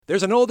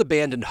There's an old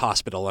abandoned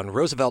hospital on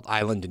Roosevelt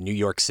Island in New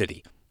York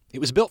City. It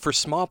was built for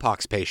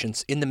smallpox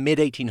patients in the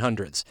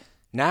mid-1800s.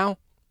 Now,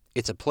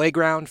 it's a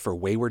playground for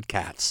wayward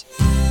cats.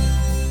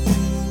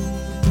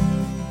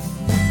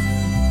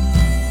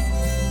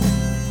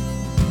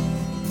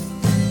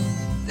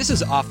 This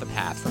is Off the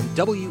Path from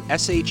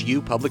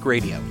WSHU Public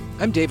Radio.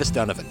 I'm Davis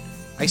Donovan.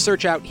 I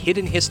search out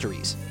hidden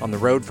histories on the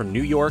road from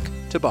New York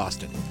to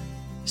Boston.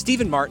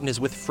 Stephen Martin is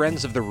with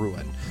Friends of the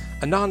Ruin,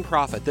 a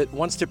nonprofit that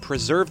wants to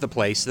preserve the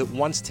place that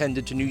once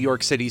tended to New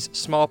York City's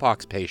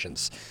smallpox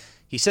patients.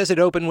 He says it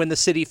opened when the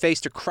city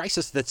faced a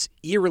crisis that's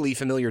eerily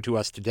familiar to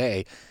us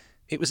today.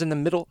 It was in the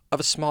middle of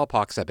a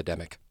smallpox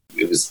epidemic.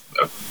 It was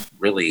a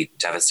really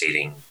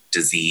devastating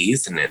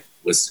disease, and it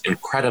was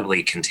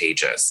incredibly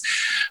contagious.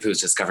 It was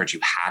discovered you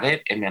had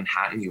it in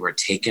Manhattan. You were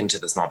taken to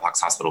the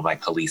smallpox hospital by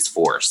police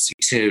force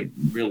to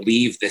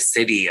relieve the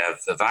city of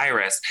the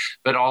virus,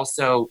 but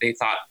also they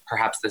thought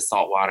perhaps the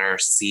saltwater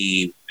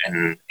sea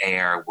and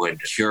air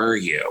would cure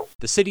you.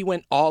 The city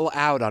went all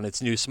out on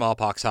its new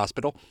smallpox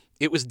hospital.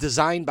 It was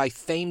designed by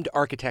famed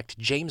architect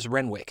James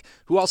Renwick,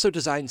 who also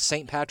designed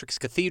St. Patrick's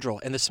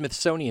Cathedral and the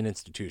Smithsonian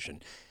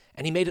Institution,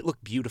 and he made it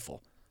look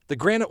beautiful. The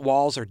granite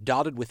walls are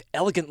dotted with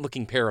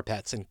elegant-looking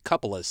parapets and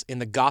cupolas in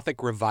the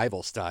Gothic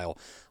Revival style,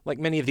 like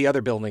many of the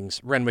other buildings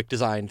Renwick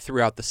designed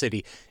throughout the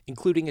city,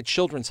 including a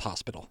children's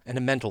hospital and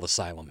a mental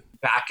asylum.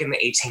 Back in the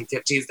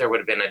 1850s, there would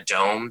have been a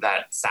dome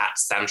that sat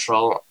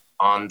central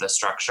on the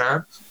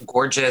structure.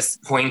 Gorgeous,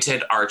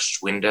 pointed,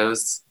 arched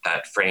windows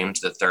that framed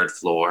the third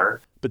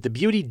floor. But the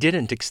beauty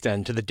didn't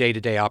extend to the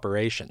day-to-day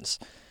operations.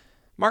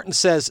 Martin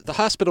says the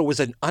hospital was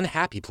an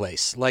unhappy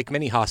place, like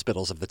many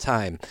hospitals of the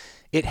time.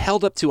 It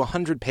held up to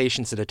 100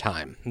 patients at a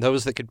time.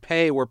 Those that could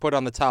pay were put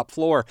on the top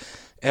floor.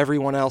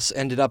 Everyone else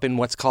ended up in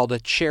what's called a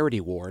charity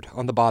ward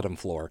on the bottom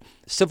floor.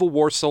 Civil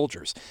War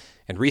soldiers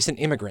and recent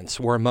immigrants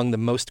were among the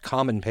most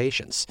common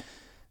patients.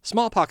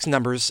 Smallpox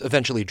numbers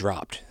eventually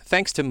dropped,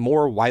 thanks to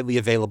more widely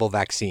available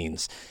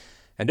vaccines.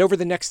 And over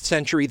the next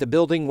century, the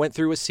building went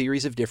through a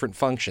series of different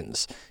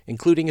functions,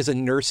 including as a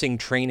nursing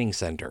training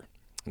center.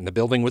 And the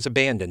building was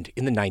abandoned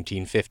in the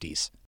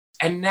 1950s.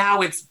 And now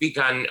it's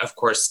begun, of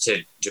course,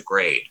 to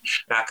degrade.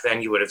 Back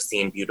then, you would have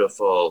seen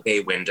beautiful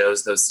bay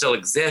windows. Those still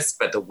exist,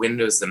 but the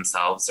windows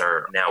themselves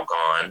are now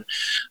gone.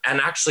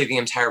 And actually, the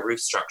entire roof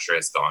structure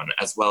is gone,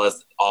 as well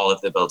as all of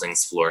the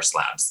building's floor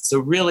slabs. So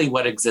really,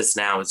 what exists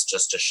now is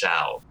just a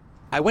shell.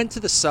 I went to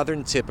the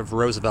southern tip of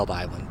Roosevelt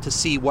Island to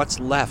see what's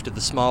left of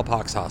the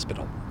smallpox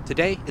hospital.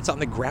 Today, it's on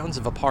the grounds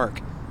of a park,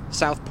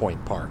 South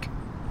Point Park.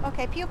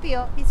 Okay, Pio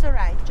Pio, it's all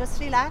right. Just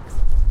relax.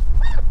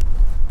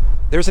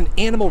 There's an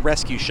animal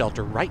rescue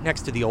shelter right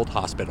next to the old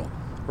hospital.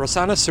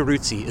 Rossana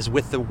Ceruzzi is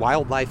with the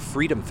Wildlife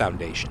Freedom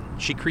Foundation.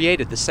 She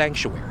created the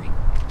sanctuary.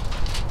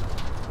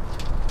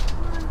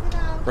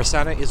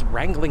 Rossana is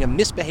wrangling a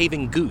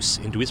misbehaving goose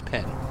into his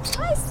pen.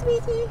 Hi,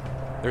 sweetie.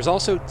 There's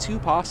also 2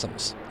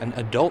 possums, an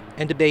adult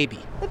and a baby.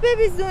 The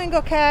baby's doing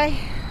okay.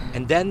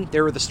 And then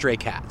there are the stray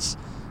cats.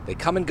 They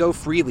come and go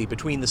freely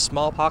between the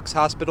smallpox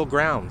hospital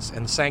grounds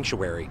and the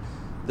sanctuary.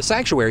 The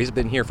sanctuary's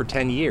been here for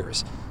 10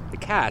 years. The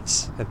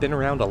cats have been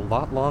around a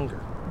lot longer.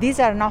 These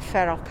are not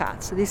feral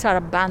cats. These are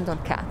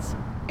abandoned cats.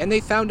 And they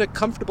found a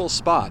comfortable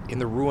spot in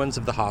the ruins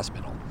of the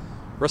hospital.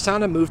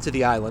 Rossana moved to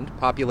the island,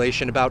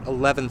 population about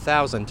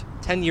 11,000,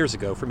 10 years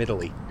ago from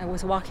Italy. I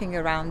was walking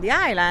around the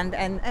island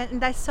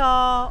and I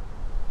saw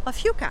a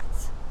few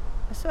cats.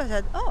 So I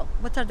said, oh,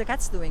 what are the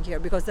cats doing here?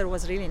 Because there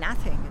was really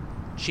nothing.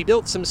 She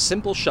built some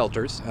simple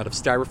shelters out of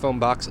styrofoam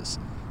boxes.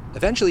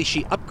 Eventually,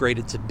 she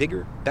upgraded to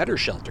bigger, better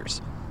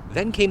shelters.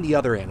 Then came the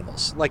other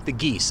animals, like the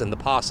geese and the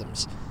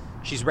possums.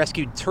 She's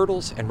rescued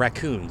turtles and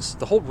raccoons,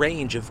 the whole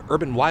range of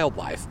urban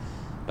wildlife.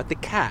 But the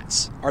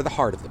cats are the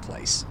heart of the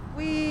place.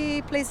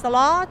 We placed a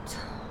lot.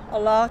 A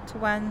lot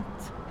went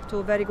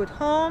to very good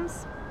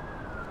homes.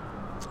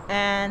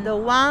 And the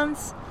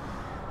ones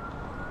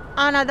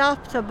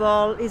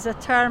unadoptable is a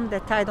term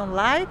that I don't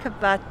like,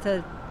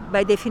 but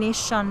by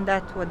definition,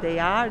 that's what they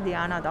are. The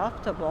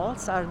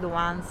unadoptables are the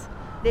ones,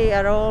 they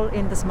are all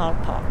in the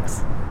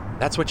smallpox.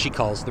 That's what she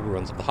calls the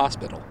ruins of the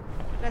hospital.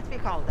 Let me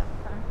call them.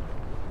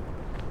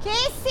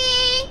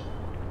 Casey!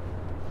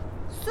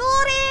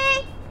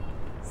 Suri!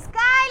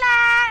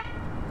 Skylar!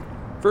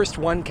 First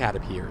 1 cat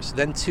appears,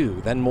 then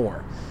 2, then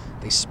more.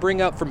 They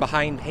spring up from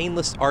behind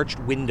painless arched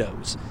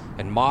windows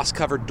and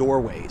moss-covered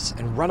doorways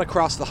and run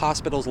across the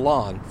hospital's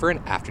lawn for an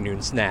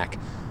afternoon snack.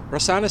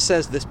 Rossana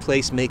says this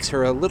place makes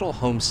her a little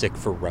homesick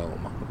for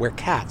Rome, where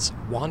cats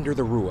wander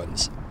the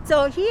ruins.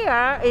 So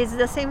here is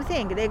the same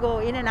thing. They go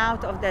in and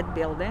out of that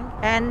building.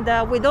 And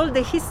with all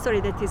the history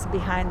that is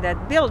behind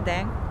that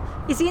building,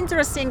 it's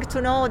interesting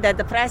to know that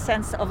the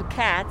presence of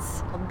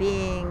cats,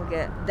 being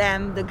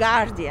them the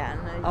guardian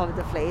of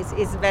the place,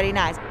 is very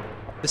nice.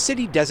 The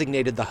city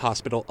designated the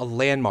hospital a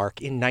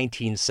landmark in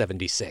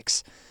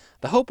 1976.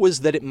 The hope was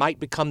that it might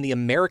become the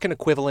American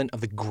equivalent of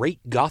the great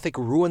Gothic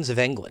ruins of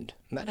England.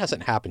 That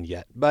hasn't happened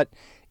yet, but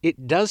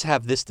it does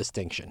have this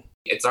distinction.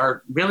 It's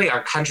really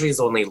our country's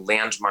only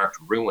landmarked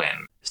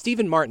ruin.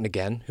 Stephen Martin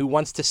again, who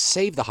wants to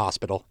save the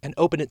hospital and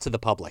open it to the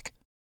public.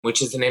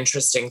 which is an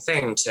interesting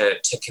thing to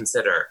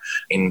consider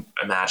in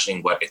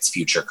imagining what its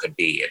future could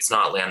be. It's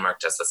not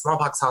landmarked as a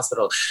smallpox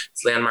hospital,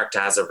 it's landmarked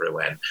as a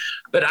ruin.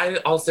 But I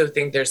also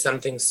think there's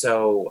something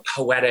so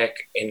poetic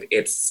in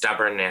its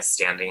stubbornness,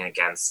 standing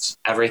against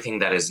everything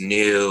that is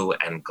new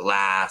and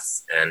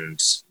glass and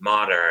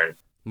modern.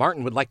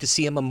 Martin would like to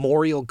see a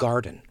memorial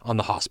garden on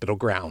the hospital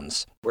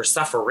grounds. We're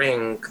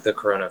suffering the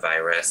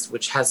coronavirus,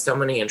 which has so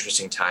many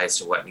interesting ties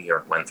to what New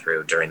York went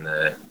through during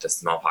the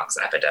smallpox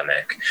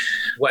epidemic.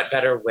 What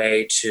better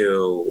way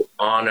to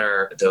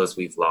honor those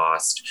we've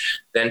lost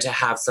than to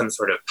have some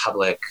sort of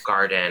public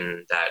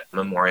garden that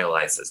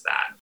memorializes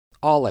that?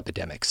 All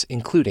epidemics,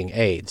 including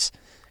AIDS,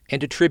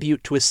 and a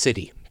tribute to a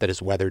city that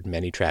has weathered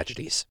many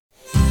tragedies.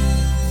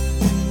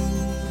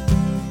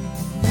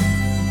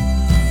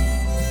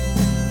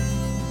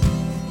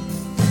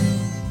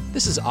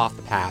 This is Off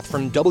the Path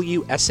from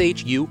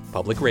WSHU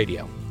Public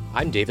Radio.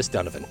 I'm Davis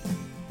Donovan,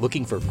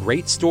 looking for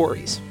great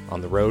stories on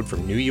the road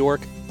from New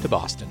York to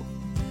Boston.